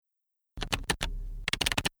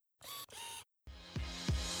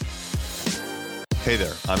Hey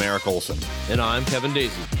there, I'm Eric Olson. And I'm Kevin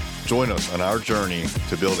Daisy. Join us on our journey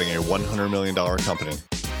to building a $100 million company.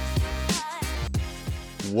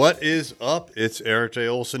 What is up? It's Eric J.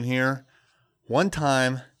 Olson here. One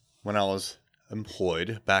time when I was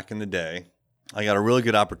employed back in the day, I got a really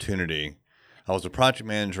good opportunity. I was a project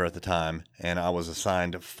manager at the time, and I was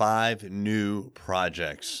assigned 5 new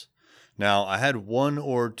projects. Now, I had 1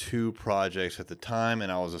 or 2 projects at the time,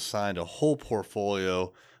 and I was assigned a whole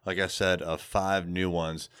portfolio, like I said, of 5 new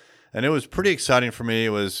ones. And it was pretty exciting for me. It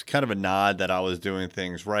was kind of a nod that I was doing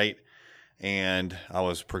things right, and I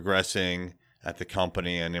was progressing at the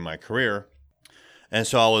company and in my career. And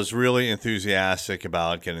so I was really enthusiastic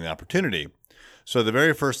about getting the opportunity. So the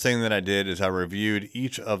very first thing that I did is I reviewed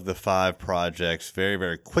each of the 5 projects very,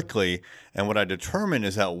 very quickly. And what I determined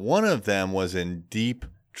is that one of them was in deep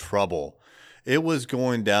trouble. It was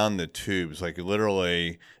going down the tubes, like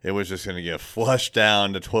literally it was just going to get flushed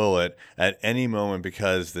down the toilet at any moment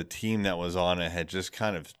because the team that was on it had just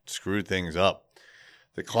kind of screwed things up.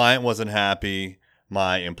 The client wasn't happy.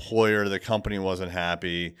 My employer, the company wasn't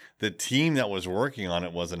happy. The team that was working on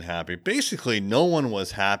it wasn't happy. Basically, no one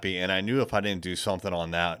was happy. And I knew if I didn't do something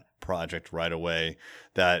on that project right away,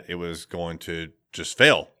 that it was going to just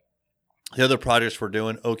fail. The other projects were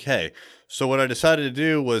doing okay. So what I decided to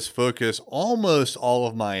do was focus almost all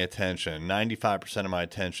of my attention, 95% of my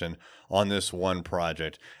attention on this one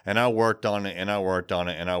project. And I worked on it and I worked on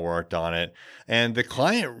it and I worked on it. And the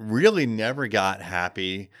client really never got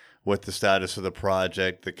happy with the status of the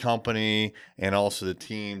project. The company and also the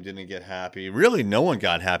team didn't get happy. Really, no one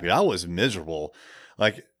got happy. I was miserable.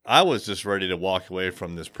 Like I was just ready to walk away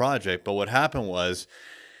from this project. But what happened was,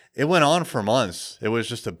 it went on for months. It was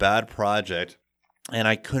just a bad project, and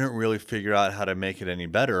I couldn't really figure out how to make it any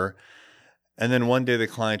better. And then one day the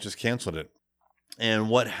client just canceled it. And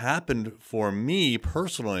what happened for me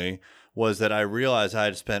personally was that I realized I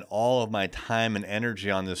had spent all of my time and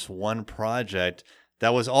energy on this one project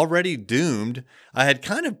that was already doomed. I had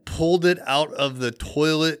kind of pulled it out of the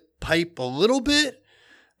toilet pipe a little bit,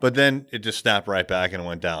 but then it just snapped right back and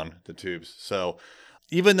went down the tubes. So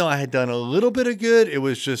even though I had done a little bit of good, it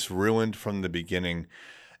was just ruined from the beginning.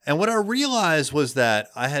 And what I realized was that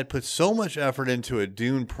I had put so much effort into a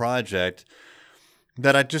doomed project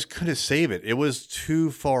that I just couldn't save it. It was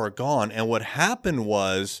too far gone. And what happened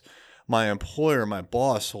was my employer, my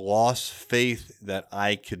boss, lost faith that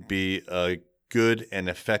I could be a good and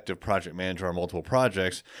effective project manager on multiple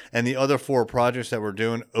projects. And the other 4 projects that were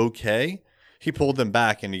doing okay, he pulled them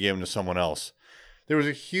back and he gave them to someone else. There was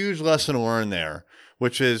a huge lesson learned there,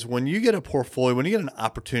 which is when you get a portfolio, when you get an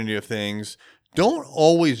opportunity of things, don't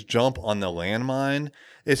always jump on the landmine.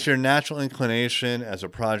 It's your natural inclination as a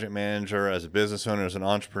project manager, as a business owner, as an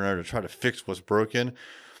entrepreneur to try to fix what's broken.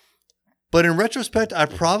 But in retrospect, I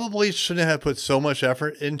probably shouldn't have put so much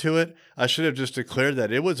effort into it. I should have just declared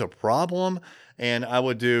that it was a problem and I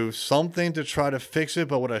would do something to try to fix it.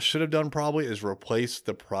 But what I should have done probably is replace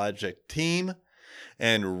the project team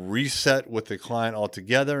and reset with the client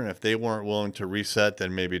altogether. And if they weren't willing to reset,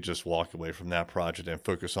 then maybe just walk away from that project and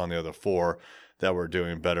focus on the other 4 that were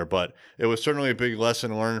doing better. But it was certainly a big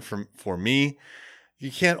lesson learned for me. You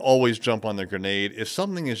can't always jump on the grenade. If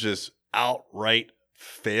something is just outright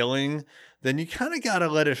failing, then you kind of got to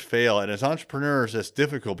let it fail. And as entrepreneurs, that's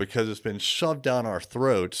difficult because it's been shoved down our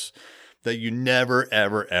throats that you never,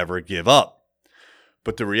 ever, ever give up.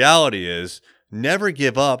 But the reality is, never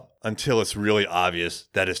give up until it's really obvious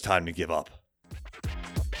that it's time to give up.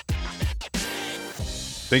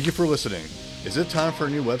 Thank you for listening. Is it time for a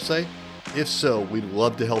new website? If so, we'd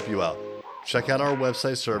love to help you out. Check out our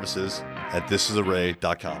website services at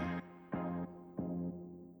thisisarray.com.